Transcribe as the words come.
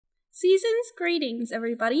Season's greetings,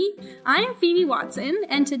 everybody. I'm Phoebe Watson,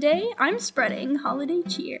 and today I'm spreading holiday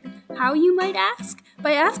cheer. How, you might ask?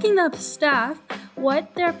 By asking the staff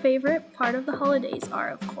what their favorite part of the holidays are,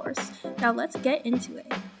 of course. Now let's get into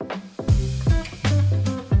it.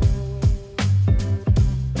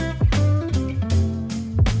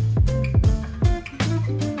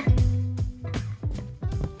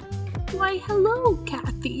 Why, hello,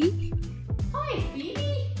 Kathy. Hi, Phoebe.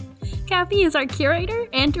 Kathy is our curator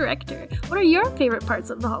and director. What are your favorite parts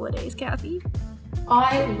of the holidays, Kathy?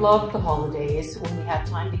 I love the holidays when we have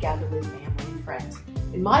time to gather with family and friends.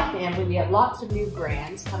 In my family, we have lots of new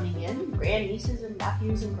grands coming in, grandnieces and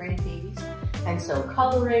nephews and grandbabies. And so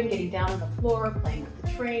coloring, getting down on the floor, playing with the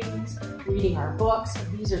trains, reading our books.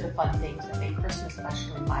 These are the fun things that make Christmas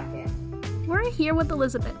special in my family. We're here with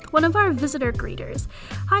Elizabeth, one of our visitor greeters.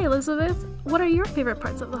 Hi, Elizabeth. What are your favorite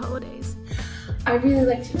parts of the holidays? I really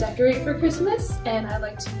like to decorate for Christmas, and I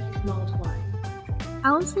like to make mulled wine.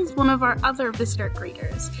 Alice is one of our other visitor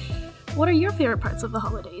greeters. What are your favorite parts of the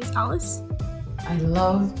holidays, Alice? I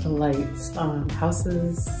love the lights on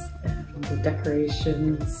houses and the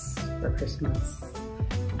decorations for Christmas.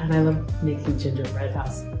 And I love making gingerbread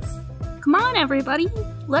houses. Come on, everybody.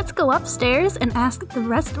 Let's go upstairs and ask the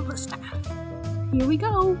rest of the staff. Here we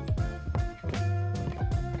go.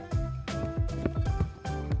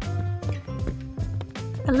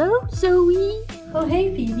 Hello, Zoe. Oh,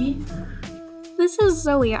 hey, Phoebe. This is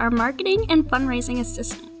Zoe, our marketing and fundraising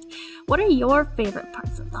assistant. What are your favorite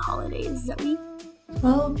parts of the holidays, Zoe?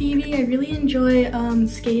 Well, Phoebe, I really enjoy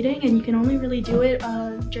skating, and you can only really do it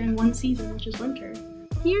during one season, which is winter.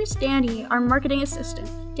 Here's Danny, our marketing assistant.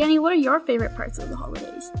 Danny, what are your favorite parts of the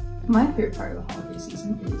holidays? My favorite part of the holiday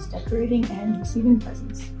season is decorating and receiving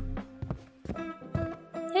presents.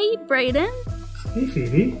 Hey, Brayden. Hey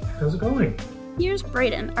Phoebe, how's it going? Here's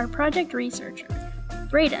Brayden, our project researcher.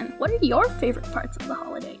 Brayden, what are your favorite parts of the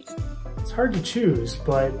holidays? It's hard to choose,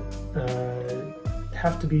 but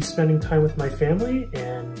have to be spending time with my family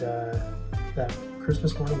and that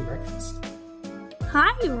Christmas morning breakfast.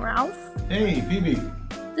 Hi, Ralph. Hey, Phoebe.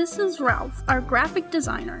 This is Ralph, our graphic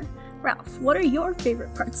designer. Ralph, what are your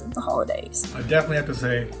favorite parts of the holidays? I definitely have to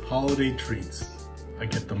say holiday treats. I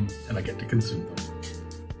get them and I get to consume them.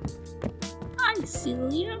 Hi,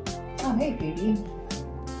 Celia. Oh, hey, Phoebe.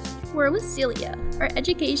 We're with Celia, our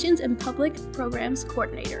Educations and Public Programs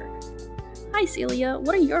Coordinator. Hi, Celia.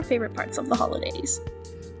 What are your favorite parts of the holidays?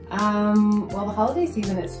 Well, the holiday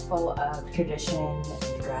season is full of tradition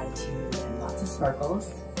and gratitude and lots of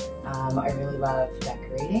sparkles. I really love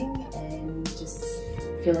decorating and just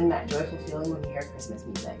feeling that joyful feeling when we hear Christmas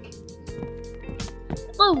music.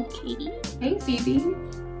 Hello, Katie. Hey, Phoebe.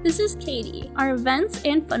 This is Katie, our events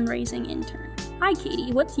and fundraising intern. Hi,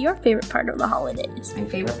 Katie. What's your favorite part of the holidays? My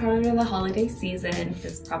favorite part of the holiday season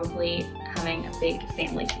is probably having a big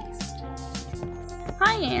family feast.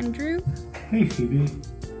 Hi, Andrew. Hey Phoebe.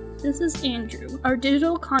 This is Andrew, our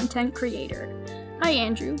digital content creator. Hi,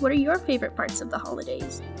 Andrew. What are your favorite parts of the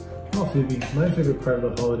holidays? Well Phoebe, my favorite part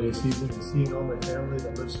of the holiday season is seeing all my family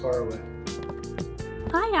that lives far away.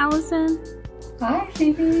 Hi, Allison. Hi,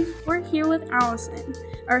 Phoebe. We're here with Allison,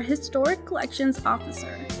 our historic collections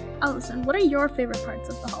officer. Allison, what are your favorite parts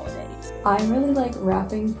of the holidays? I really like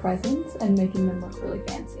wrapping presents and making them look really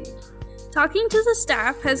fancy. Talking to the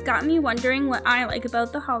staff has got me wondering what I like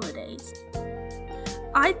about the holidays.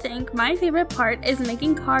 I think my favorite part is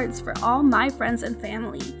making cards for all my friends and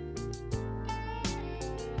family.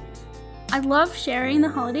 I love sharing the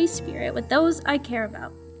holiday spirit with those I care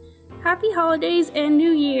about. Happy holidays and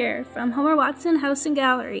New Year from Homer Watson House and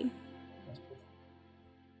Gallery.